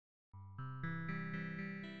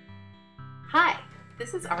Hi,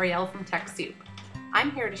 this is Arielle from TechSoup.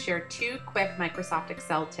 I'm here to share 2 quick Microsoft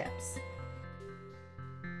Excel tips.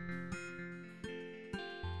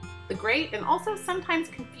 The great and also sometimes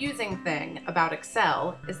confusing thing about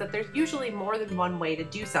Excel is that there's usually more than one way to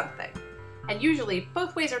do something. And usually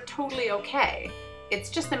both ways are totally okay. It's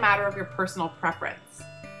just a matter of your personal preference.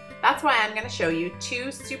 That's why I'm going to show you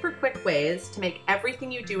 2 super quick ways to make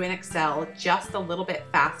everything you do in Excel just a little bit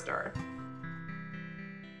faster.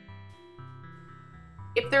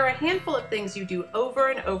 If there are a handful of things you do over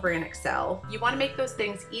and over in Excel, you want to make those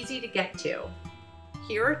things easy to get to.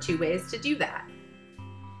 Here are 2 ways to do that.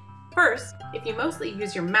 First, if you mostly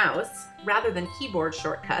use your mouse rather than keyboard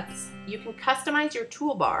shortcuts, you can customize your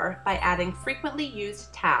toolbar by adding frequently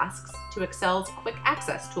used tasks to Excel's Quick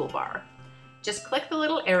Access toolbar. Just click the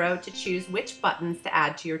little arrow to choose which buttons to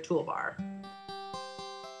add to your toolbar.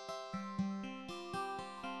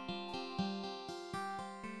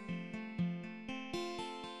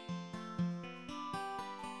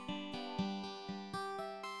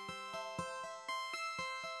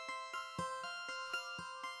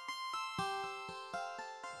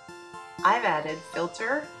 I've added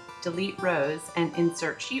filter, delete rows, and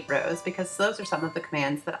insert sheet rows because those are some of the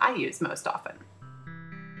commands that I use most often.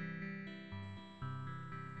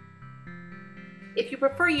 If you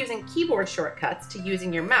prefer using keyboard shortcuts to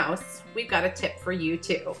using your mouse, we've got a tip for you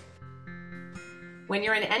too. When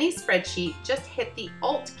you're in any spreadsheet, just hit the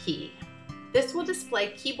Alt key. This will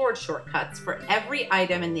display keyboard shortcuts for every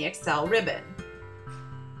item in the Excel ribbon.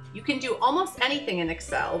 You can do almost anything in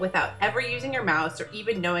Excel without ever using your mouse or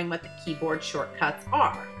even knowing what the keyboard shortcuts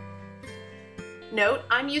are. Note,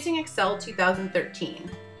 I'm using Excel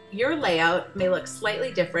 2013. Your layout may look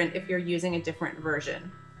slightly different if you're using a different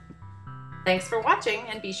version. Thanks for watching,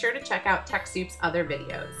 and be sure to check out TechSoup's other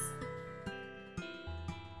videos.